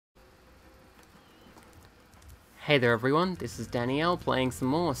Hey there everyone, this is Danielle playing some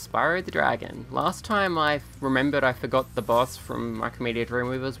more Spyro the Dragon. Last time I remembered I forgot the boss from Macromedia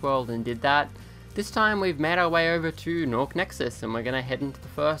Dreamweaver's world and did that. This time we've made our way over to Nork Nexus and we're going to head into the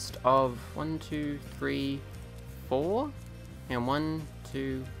first of 1, 2, 3, 4? And 1,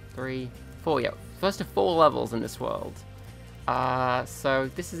 2, 3, 4, yeah. First of 4 levels in this world. So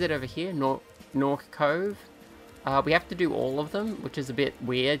this is it over here, Nork Cove. We have to do all of them, which is a bit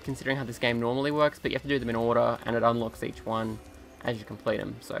weird considering how this game normally works, but you have to do them in order, and it unlocks each one as you complete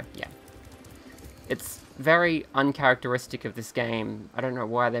them, so yeah. It's very uncharacteristic of this game. I don't know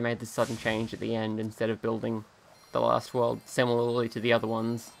why they made this sudden change at the end instead of building the last world similarly to the other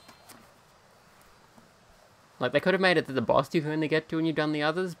ones. Like, they could have made it that the boss you can only get to when you've done the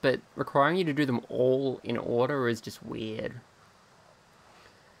others, but requiring you to do them all in order is just weird.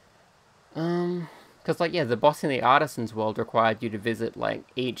 Because, like, yeah, the boss in the Artisan's world required you to visit, like,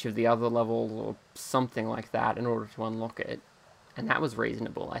 each of the other levels or something like that in order to unlock it. And that was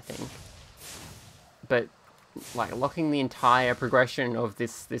reasonable, I think. But, like, locking the entire progression of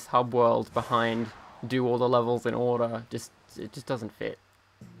this hub world behind do all the levels in order, it just doesn't fit.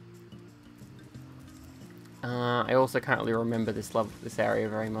 I also can't really remember this area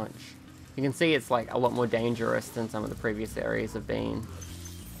very much. You can see it's, like, a lot more dangerous than some of the previous areas have been.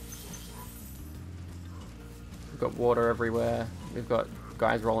 Got water everywhere. We've got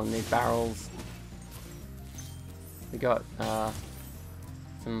guys rolling these barrels. We got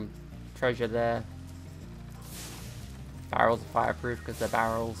some treasure there. Barrels are fireproof because they're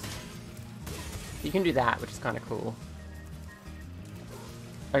barrels. You can do that, which is kind of cool.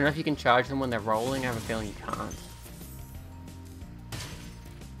 I don't know if you can charge them when they're rolling. I have a feeling you can't.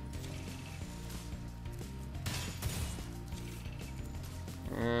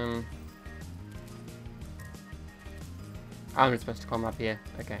 I'm just supposed to climb up here.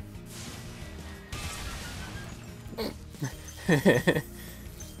 Okay.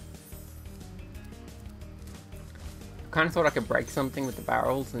 Kind of thought I could break something with the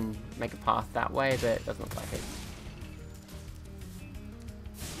barrels and make a path that way, but it doesn't look like it.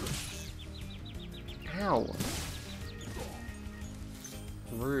 Ow!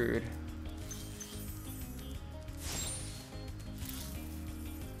 Rude.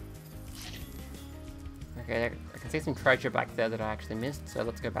 Okay, I can see some treasure back there that I actually missed, so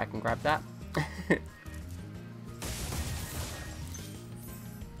let's go back and grab that.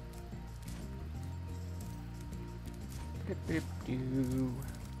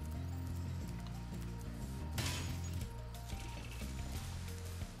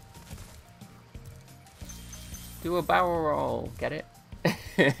 Do a barrel roll, get it?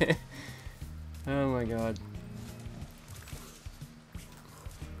 Oh my god.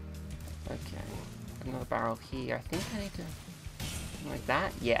 Okay. Another barrel here. I think I need to... like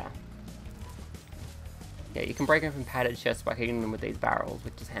that? Yeah. Yeah, you can break open padded chests by hitting them with these barrels,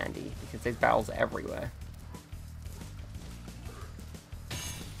 which is handy, because these barrels are everywhere.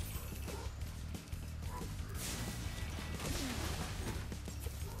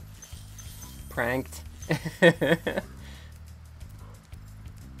 Pranked.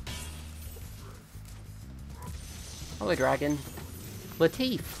 Hello, dragon.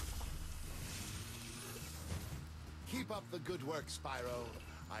 Latif. Keep up the good work, Spyro.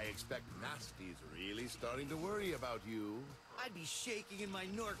 I expect Nasty's really starting to worry about you. I'd be shaking in my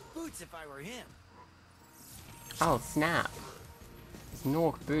Nork boots if I were him. Oh, snap. It's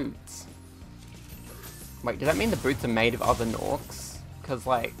Nork boots. Wait, does that mean the boots are made of other Norks? Because,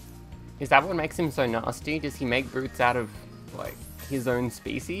 like, is that what makes him so nasty? Does he make boots out of, like, his own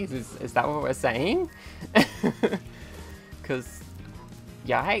species? Is that what we're saying? Because,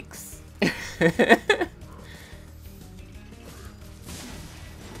 yikes.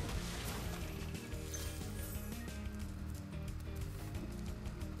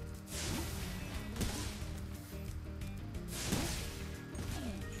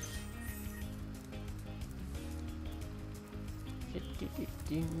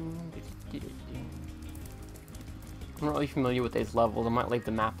 I'm not really familiar with these levels. I might leave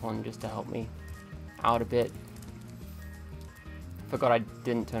the map on just to help me out a bit. Forgot I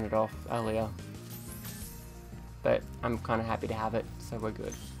didn't turn it off earlier. But I'm kind of happy to have it, so we're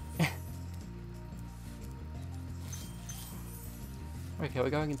good. Okay,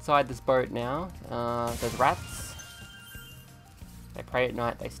 we're going inside this boat now. There's rats. They prey at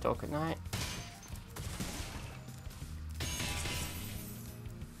night, they stalk at night.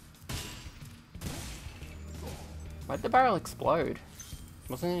 Why'd the barrel explode?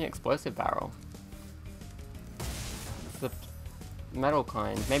 Wasn't it an explosive barrel? It's the metal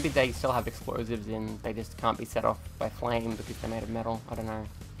kind. Maybe they still have explosives in, they just can't be set off by flame because they're made of metal. I don't know.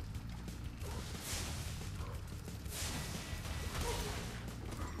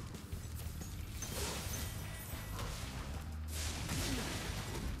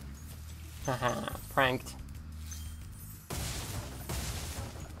 Haha, pranked.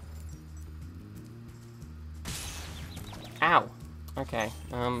 Ow! Okay,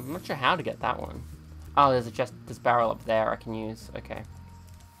 I'm not sure how to get that one. Oh, there's just this barrel up there I can use. Okay.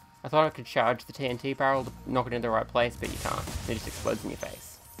 I thought I could charge the TNT barrel to knock it into the right place, but you can't. It just explodes in your face.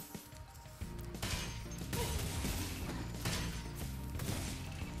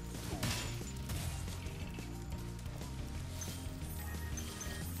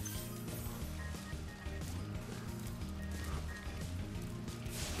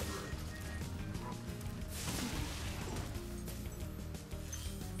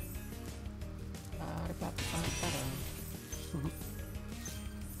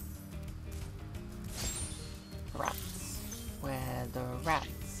 Rats. Where the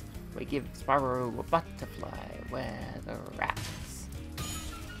rats? We give Spyro a butterfly. Where the rats?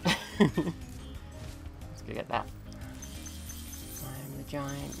 Let's go get that. I'm the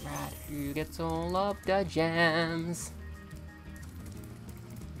giant rat who gets all of the gems.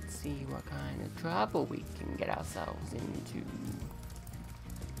 Let's see what kind of trouble we can get ourselves into.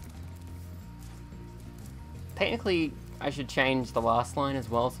 Technically, I should change the last line as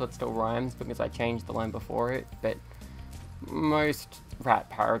well so it still rhymes because I changed the line before it, but most rat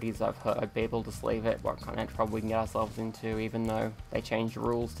parodies I've heard, people just leave it what kind of trouble we can get ourselves into, even though they change the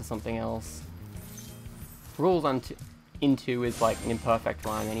rules to something else. Rules into is like an imperfect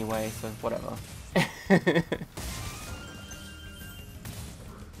rhyme anyway, so whatever.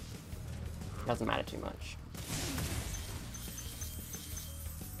 Doesn't matter too much.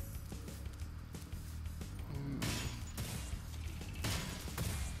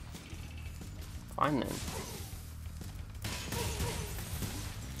 Fine then.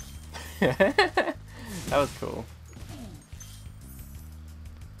 That was cool.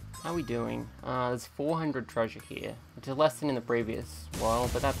 How are we doing? There's 400 treasure here, which is less than in the previous world,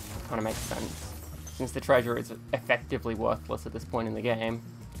 but that kind of makes sense. Since the treasure is effectively worthless at this point in the game.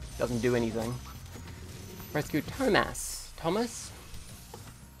 Doesn't do anything. Rescue Thomas. Thomas?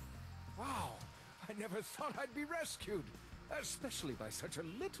 Wow, I never thought I'd be rescued, especially by such a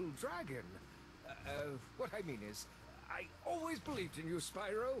little dragon. What I mean is, I always believed in you,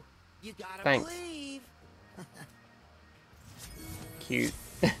 Spyro. You gotta Thanks. believe. Cute.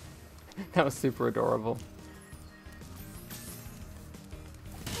 That was super adorable.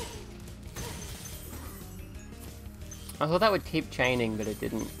 I thought that would keep chaining, but it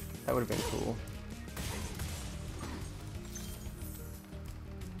didn't. That would have been cool.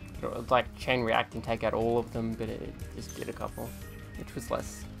 It would like chain react and take out all of them, but it just did a couple, which was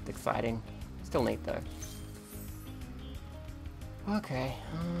less exciting. Still neat though. Okay,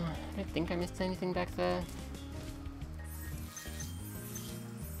 I don't think I missed anything back there.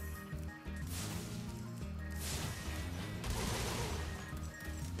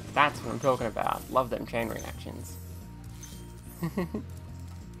 That's what I'm talking about. Love them chain reactions.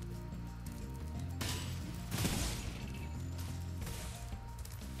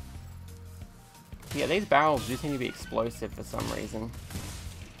 Yeah, these barrels do seem to be explosive for some reason.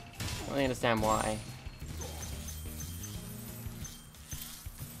 I don't really understand why.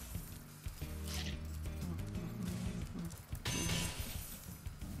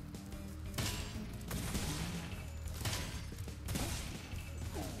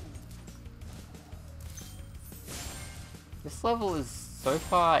 This level is so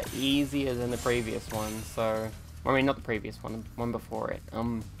far easier than the previous one, so... I mean, not the previous one, the one before it.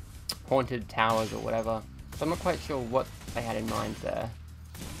 Haunted Towers or whatever. So I'm not quite sure what they had in mind there.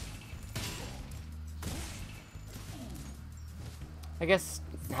 I guess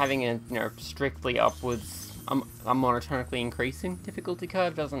having a, strictly upwards, a monotonically increasing difficulty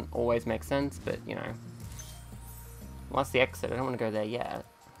curve doesn't always make sense, but, Well, that's the exit. I don't want to go there yet.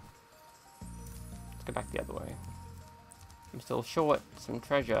 Let's go back the other way. I'm still short some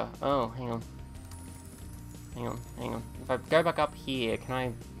treasure. Oh, hang on. Hang on. If I go back up here, can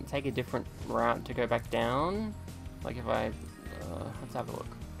I take a different route to go back down? Like if I... let's have a look.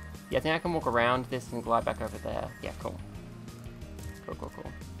 Yeah, I think I can walk around this and glide back over there. Yeah, cool. Cool.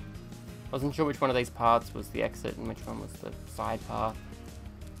 I wasn't sure which one of these paths was the exit and which one was the side path.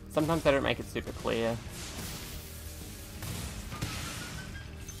 Sometimes they don't make it super clear.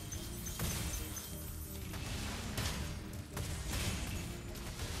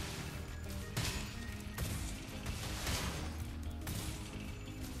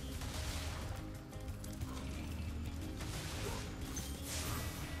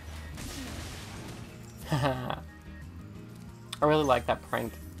 I really like that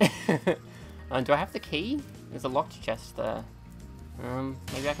prank. Do I have the key? There's a locked chest there.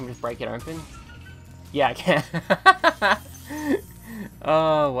 Maybe I can just break it open? Yeah, I can.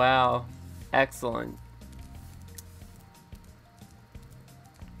 Oh, wow. Excellent.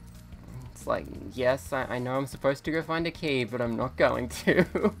 It's like, yes, I know I'm supposed to go find a key, but I'm not going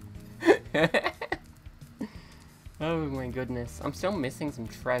to. Oh my goodness. I'm still missing some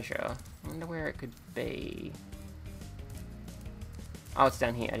treasure. I wonder where it could be. Oh, it's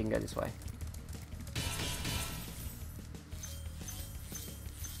down here. I didn't go this way.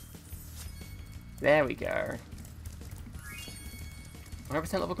 There we go.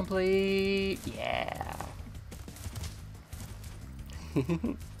 100% level complete. Yeah.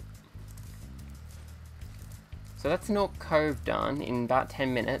 So that's Nork Cove done in about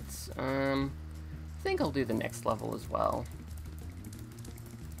 10 minutes. I think I'll do the next level as well.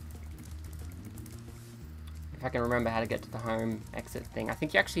 If I can remember how to get to the home exit thing. I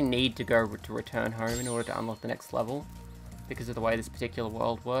think you actually need to go to return home in order to unlock the next level, because of the way this particular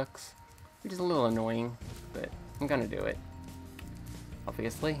world works. Which is a little annoying, but I'm gonna do it.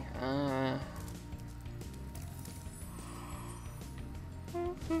 Obviously.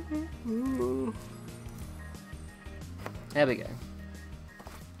 There we go.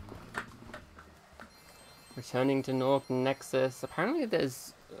 Returning to Nork Nexus. Apparently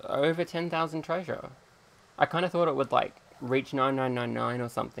there's over 10,000 treasure. I kind of thought it would like reach 9999 or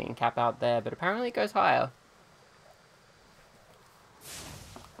something and cap out there, but apparently it goes higher.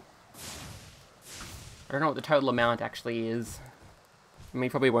 I don't know what the total amount actually is. I mean,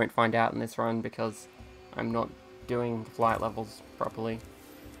 probably won't find out in this run because I'm not doing the flight levels properly.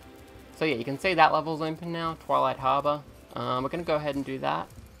 So yeah, you can see that level's open now, Twilight HARDbor. We're going to go ahead and do that.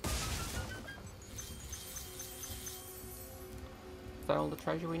 Is that all the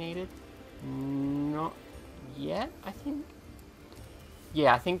treasure we needed? Not yet, I think.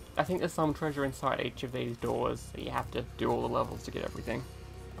 Yeah, I think there's some treasure inside each of these doors, so you have to do all the levels to get everything.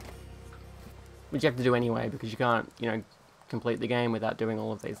 Which you have to do anyway, because you can't, you know, complete the game without doing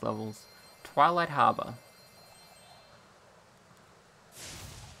all of these levels. Twilight HARDbor.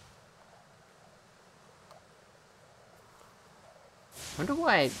 I wonder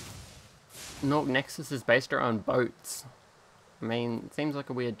why Nork Nexus is based around boats. I mean, it seems like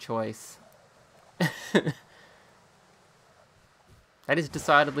a weird choice. That is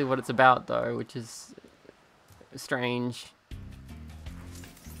decidedly what it's about, though, which is strange.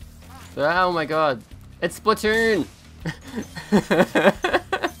 Oh my god, it's Splatoon!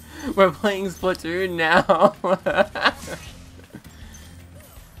 We're playing Splatoon now!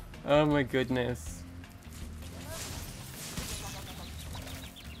 Oh my goodness.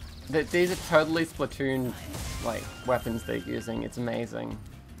 These are totally Splatoon, like, weapons they're using. It's amazing.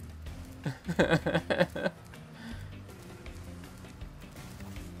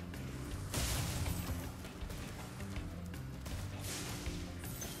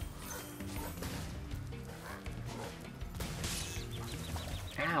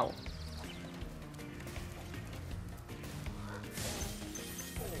 Ow.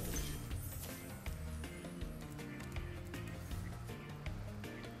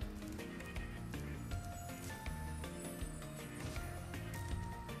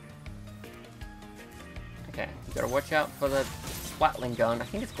 Okay, you gotta watch out for the splatling gun. I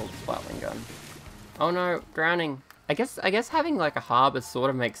think it's called the splatling gun. Oh no, drowning. I guess having like a harbor sort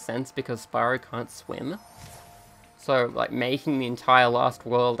of makes sense because Spyro can't swim. So, like, making the entire last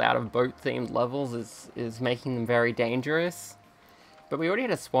world out of boat-themed levels is making them very dangerous. But we already had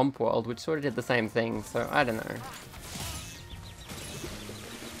a swamp world, which sort of did the same thing, so I don't know.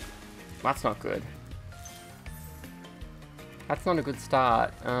 That's not good. That's not a good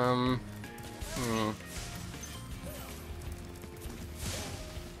start.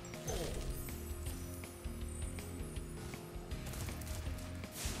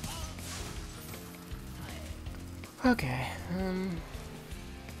 Okay, I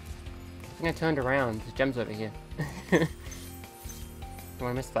think I turned around. There's gems over here. Don't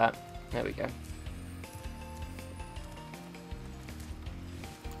want to miss that. There we go.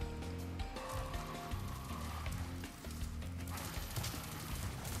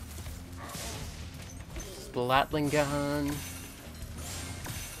 Splatling gun.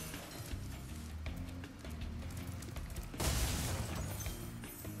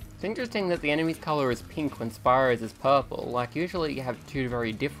 It's interesting that the enemy's color is pink when Spyro's is purple. Like, usually you have two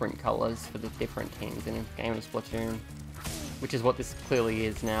very different colors for the different teams in a game of Splatoon. Which is what this clearly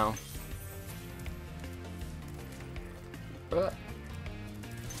is now.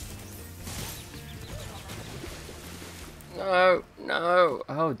 No, no.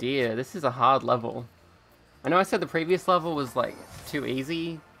 Oh dear, this is a hard level. I know I said the previous level was, like, too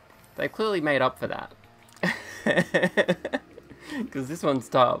easy. They clearly made up for that. Because this one's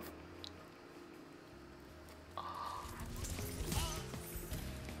tough.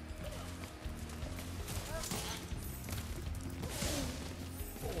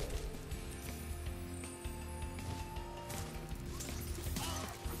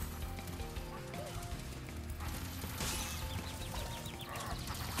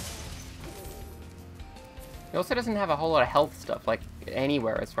 also doesn't have a whole lot of health stuff, like,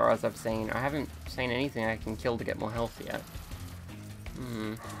 anywhere as far as I've seen. I haven't seen anything I can kill to get more health yet.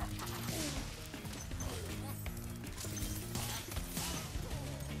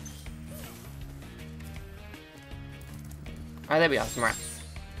 Oh, there we are, some rats.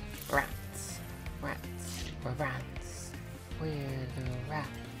 Rats. Rats. We're rats. We're the rats.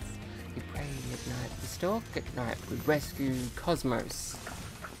 We pray at night, we stalk at night, we rescue Cosmos.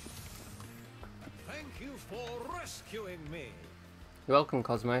 Thank you for rescuing me. You're welcome,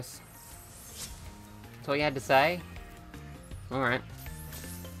 Cosmos. That's all you had to say? Alright.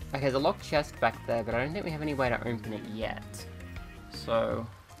 Okay, there's a locked chest back there, but I don't think we have any way to open it yet. So,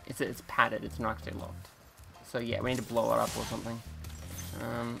 it's padded, it's not actually locked. So yeah, we need to blow it up or something.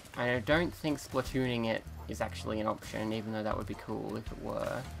 I don't think splatooning it is actually an option, even though that would be cool if it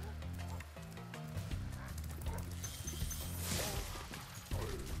were.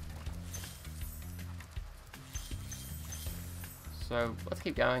 So let's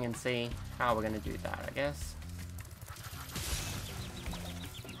keep going and see how we're going to do that, I guess.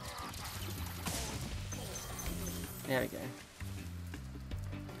 There we go.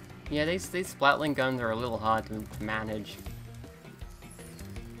 Yeah, these Splatling guns are a little hard to manage.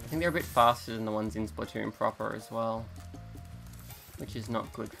 I think they're a bit faster than the ones in Splatoon proper as well, which is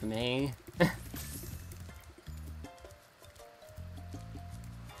not good for me.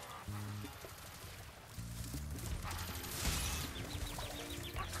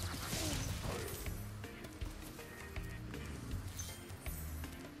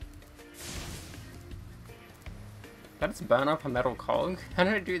 Did I just burn up a metal cog? How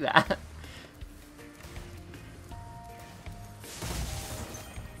did I do that?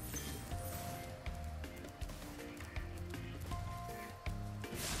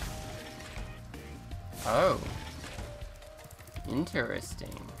 Oh.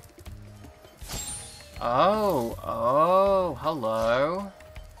 Interesting. Oh, hello.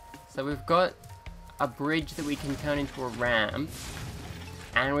 So we've got a bridge that we can turn into a ramp.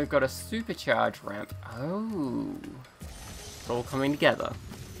 And we've got a supercharged ramp. Oh. It's all coming together.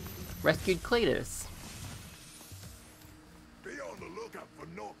 Rescued Cletus. Be on the lookout for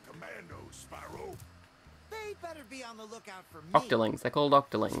North Commandos, Spyro. They better be on the lookout for me. Octolings. They're called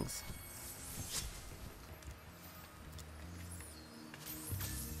Octolings.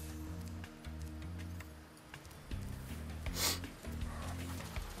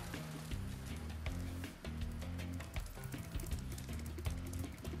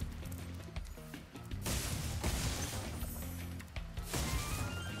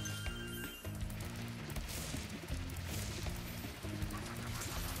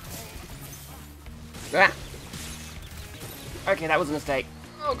 Ah. Okay, that was a mistake.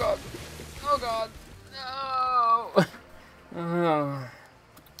 Oh god. Oh god. No. Oh.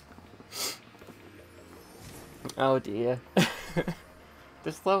 Oh dear.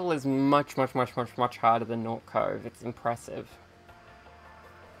 This level is much harder than North Cove. It's impressive.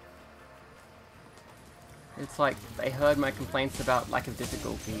 It's like they heard my complaints about lack of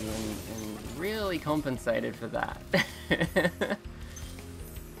difficulty and really compensated for that.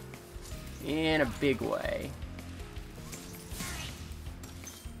 In a big way.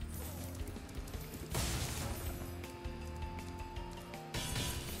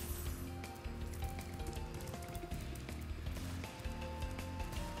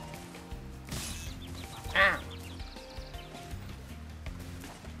 Ah!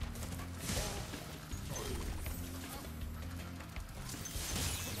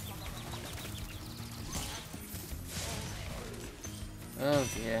 Oh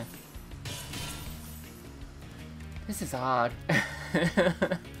dear. This is hard. Okay,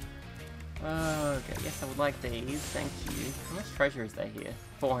 yes, I would like these. Thank you. How much treasure is there here?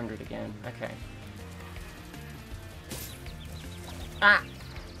 400 again. Okay. Ah!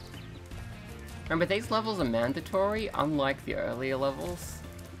 Remember, these levels are mandatory, unlike the earlier levels,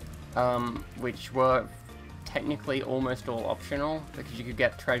 which were technically almost all optional, because you could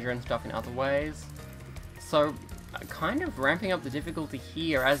get treasure and stuff in other ways. So, kind of ramping up the difficulty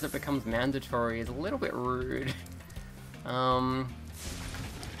here as it becomes mandatory is a little bit rude. At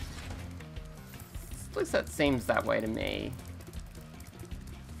least that seems that way to me.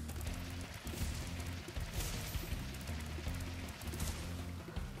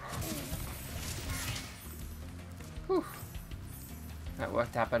 Whew. That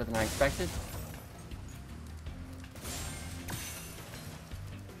worked out better than I expected. Is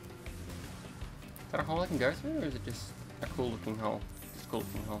that a hole I can go through, or is it just a cool looking hole? Just a cool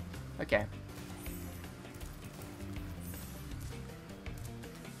looking hole. Okay.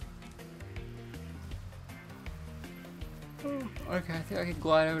 Okay, I think I can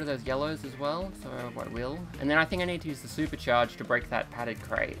glide over to those yellows as well, so I will. And then I think I need to use the supercharge to break that padded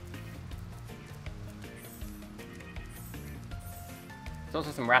crate. There's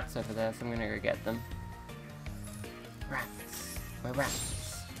also some rats over there, so I'm gonna go get them. Rats. We're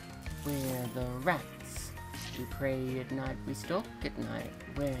rats. We're the rats. We pray at night, we stalk at night.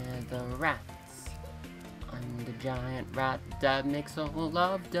 We're the rats. I'm the giant rat that makes all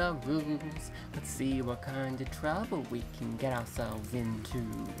of the rules. Let's see what kind of trouble we can get ourselves into.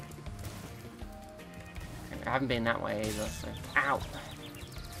 Okay, I haven't been that way either, so... Ow!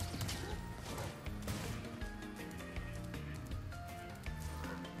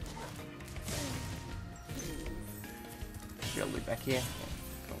 Should I loop back here? Yeah,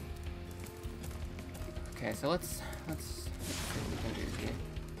 cool. Okay, so let's see what we can do here.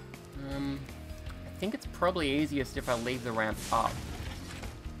 I think it's probably easiest if I leave the ramp up,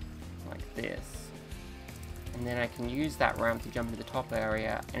 like this. And then I can use that ramp to jump into the top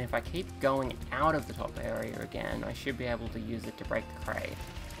area, and if I keep going out of the top area again, I should be able to use it to break the crate.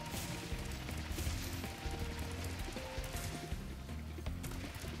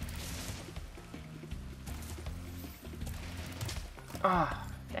 Ah,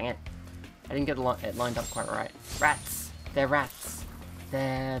 dang it. I didn't get it lined up quite right. Rats! They're rats!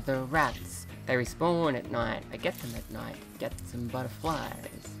 They're the rats! They respawn at night. I get them at night. Get some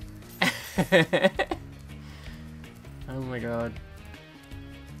butterflies. Oh my god.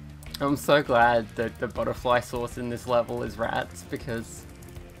 I'm so glad that the butterfly source in this level is rats, because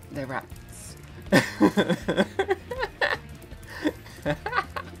they're rats.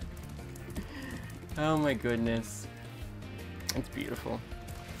 Oh my goodness. It's beautiful.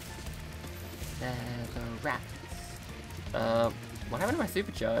 They're the rats. What happened to my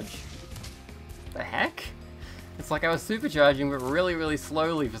supercharge? The heck? It's like I was supercharging, but really, really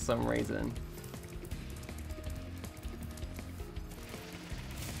slowly for some reason.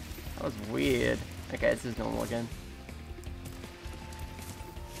 That was weird. Okay, this is normal again.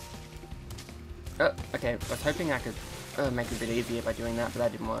 Oh, okay, I was hoping I could make it a bit easier by doing that, but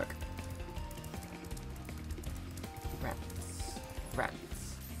that didn't work. Rats.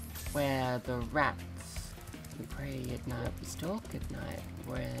 Rats. We're the rats. We pray at night, we stalk at night.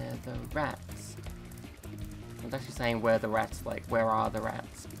 We're the rats. I was actually saying where the rats, like, where are the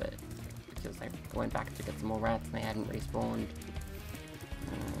rats, but because I went back to get some more rats and they hadn't respawned.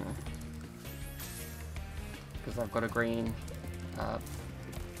 Because I've got a green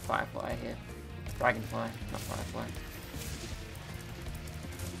firefly here. Dragonfly, not firefly.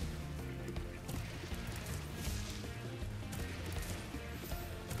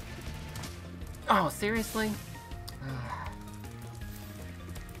 Oh, seriously?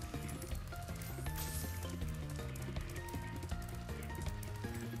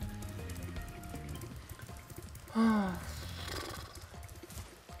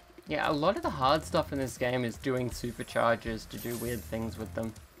 Yeah, a lot of the hard stuff in this game is doing supercharges to do weird things with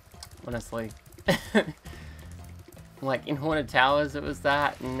them, honestly. Like, in Haunted Towers it was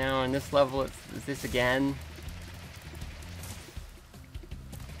that, and now in this level it's this again.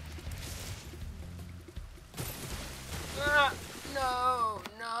 No,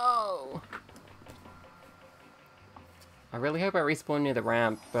 no! I really hope I respawn near the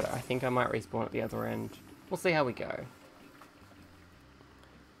ramp, but I think I might respawn at the other end. We'll see how we go.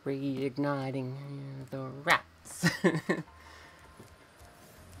 Reigniting the rats.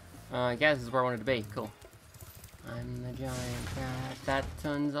 Yeah, this is where I wanted to be. Cool. I'm the giant rat that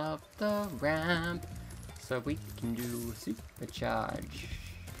turns off the ramp, so we can do supercharge.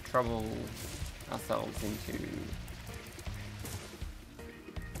 Trouble ourselves into.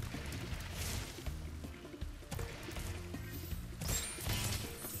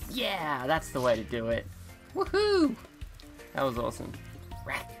 Yeah, that's the way to do it. Woohoo! That was awesome.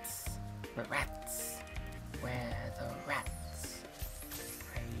 Rats. We're rats. We're the rats.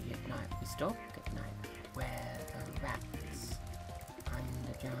 Pray at night, we stalk at night. We're the rats. I'm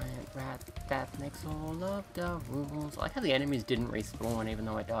the giant rat that makes all of the rules. I like how the enemies didn't respawn even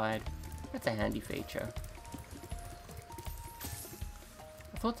though I died. That's a handy feature.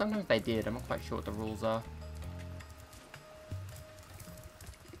 I thought sometimes they did. I'm not quite sure what the rules are.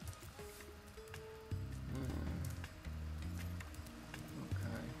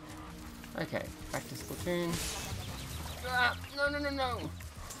 Okay, back to Splatoon. Ah, no, no, no, no!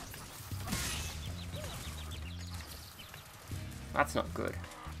 That's not good.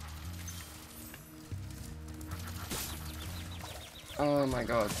 Oh my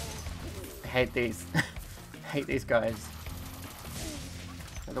god. I hate these. I hate these guys.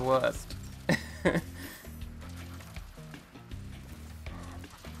 They're the worst.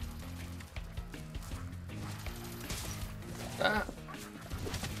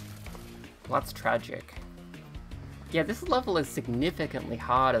 that's tragic. Yeah, this level is significantly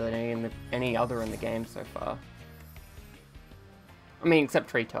harder than any other in the game so far. I mean, except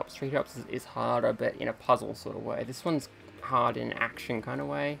Treetops. Treetops is harder, but in a puzzle sort of way. This one's hard in action kind of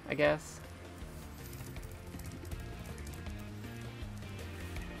way, I guess.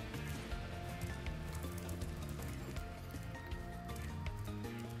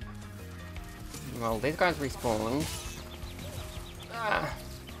 Well, these guys respawn. Ah.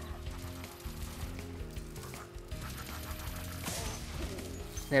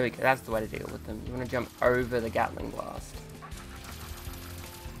 There we go, that's the way to deal with them. You want to jump over the Gatling Blast.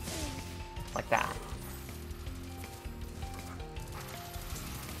 Like that.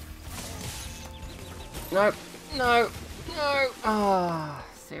 Nope. No. No. Ah,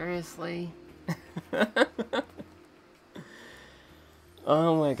 seriously?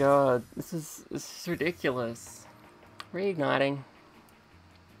 Oh my god. This is ridiculous. Reigniting.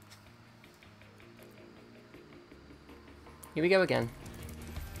 Here we go again.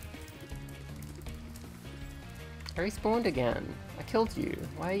 I respawned again. I killed you.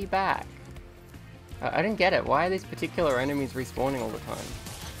 Why are you back? I didn't get it. Why are these particular enemies respawning all the time?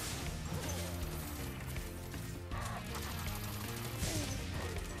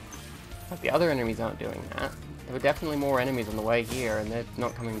 But the other enemies aren't doing that. There were definitely more enemies on the way here, and they're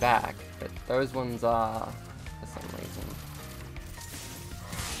not coming back. But those ones are, for some reason.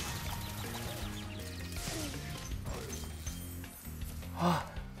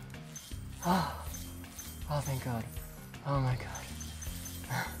 Oh, thank God. Oh my God.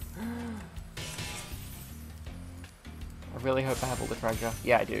 I really hope I have all the treasure.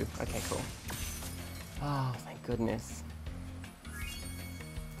 Yeah, I do. Okay, cool. Oh, thank goodness.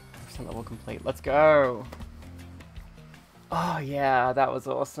 100% level complete. Let's go! Oh yeah, that was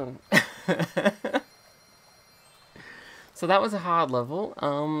awesome. So that was a hard level.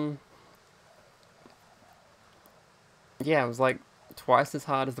 Yeah, it was like twice as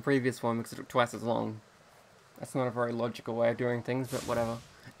hard as the previous one because it took twice as long. That's not a very logical way of doing things, but whatever.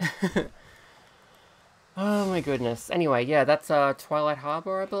 Oh my goodness. Anyway, yeah, that's Twilight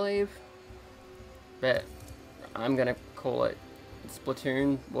HARDbor, I believe. But I'm gonna call it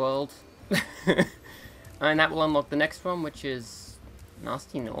Splatoon World. And that will unlock the next one, which is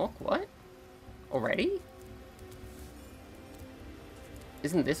Nasty Nork. What? Already?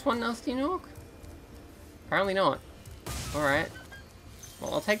 Isn't this one Nasty Nork? Apparently not. Alright.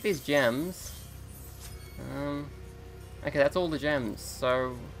 Well, I'll take these gems. Okay, that's all the gems,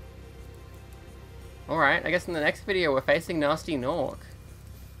 so... Alright, I guess in the next video we're facing Nasty Nork.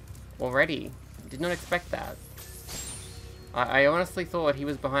 Already. Did not expect that. I honestly thought he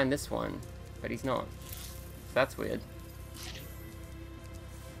was behind this one, but he's not. That's weird.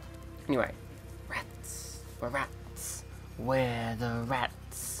 Anyway. Rats. We're rats. We're the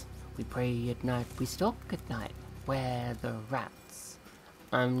rats. We pray at night, we stalk at night. We're the rats.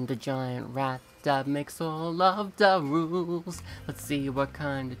 I'm the giant rat that makes all of the rules. Let's see what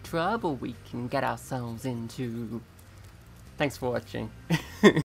kind of trouble we can get ourselves into. Thanks for watching.